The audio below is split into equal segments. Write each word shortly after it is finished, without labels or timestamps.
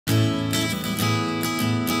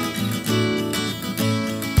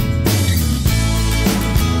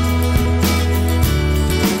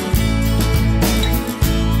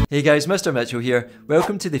Hey guys, Mr. Mitchell here.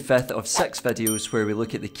 Welcome to the 5th of 6 videos where we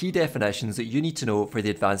look at the key definitions that you need to know for the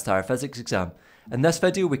Advanced Higher Physics exam. In this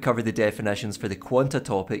video we cover the definitions for the Quanta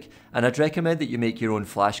topic, and I'd recommend that you make your own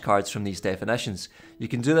flashcards from these definitions. You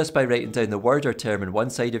can do this by writing down the word or term on one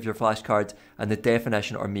side of your flashcard and the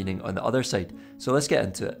definition or meaning on the other side. So let's get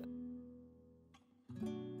into it.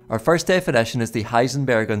 Our first definition is the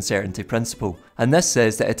Heisenberg uncertainty principle, and this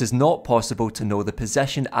says that it is not possible to know the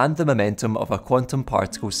position and the momentum of a quantum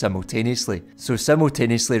particle simultaneously. So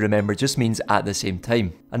simultaneously, remember, just means at the same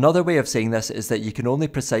time. Another way of saying this is that you can only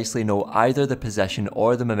precisely know either the position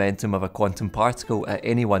or the momentum of a quantum particle at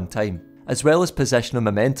any one time. As well as position and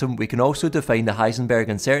momentum, we can also define the Heisenberg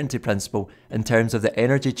uncertainty principle in terms of the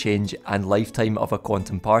energy change and lifetime of a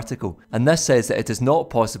quantum particle. And this says that it is not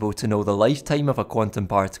possible to know the lifetime of a quantum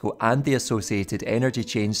particle and the associated energy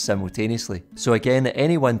change simultaneously. So again, at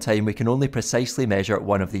any one time we can only precisely measure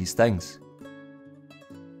one of these things.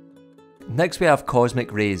 Next we have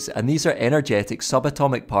cosmic rays, and these are energetic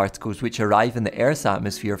subatomic particles which arrive in the Earth's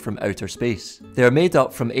atmosphere from outer space. They are made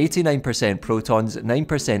up from 89% protons,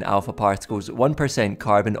 9% alpha particles, 1%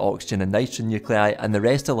 carbon, oxygen and nitrogen nuclei, and the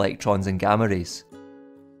rest electrons and gamma rays.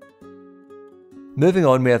 Moving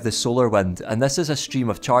on, we have the solar wind, and this is a stream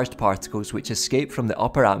of charged particles which escape from the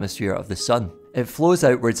upper atmosphere of the Sun. It flows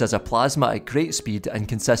outwards as a plasma at great speed and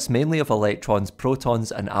consists mainly of electrons,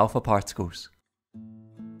 protons and alpha particles.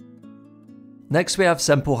 Next we have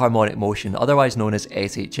simple harmonic motion, otherwise known as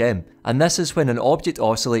SHM, and this is when an object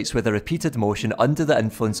oscillates with a repeated motion under the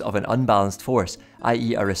influence of an unbalanced force,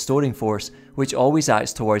 i.e. a restoring force, which always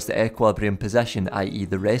acts towards the equilibrium position, i.e.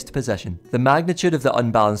 the rest position. The magnitude of the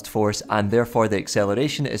unbalanced force, and therefore the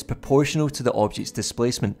acceleration, is proportional to the object's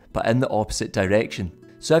displacement, but in the opposite direction.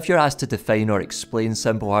 So if you're asked to define or explain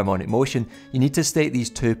simple harmonic motion, you need to state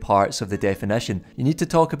these two parts of the definition. You need to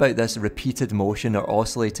talk about this repeated motion or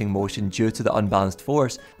oscillating motion due to the unbalanced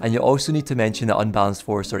force, and you also need to mention the unbalanced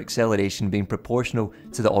force or acceleration being proportional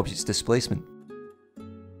to the object's displacement.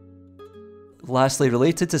 Lastly,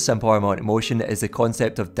 related to simple harmonic motion is the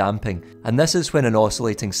concept of damping, and this is when an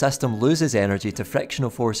oscillating system loses energy to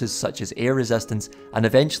frictional forces such as air resistance and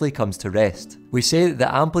eventually comes to rest. We say that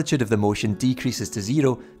the amplitude of the motion decreases to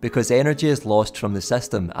zero because energy is lost from the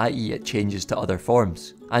system, i.e. it changes to other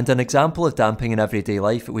forms. And an example of damping in everyday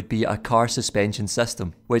life would be a car suspension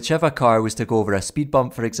system, which if a car was to go over a speed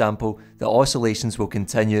bump for example, the oscillations will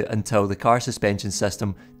continue until the car suspension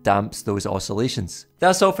system damps those oscillations.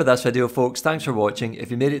 That's all for this video folks, thanks for watching. If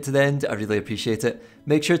you made it to the end, I really appreciate it.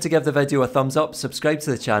 Make sure to give the video a thumbs up, subscribe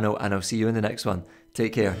to the channel, and I'll see you in the next one.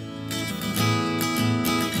 Take care.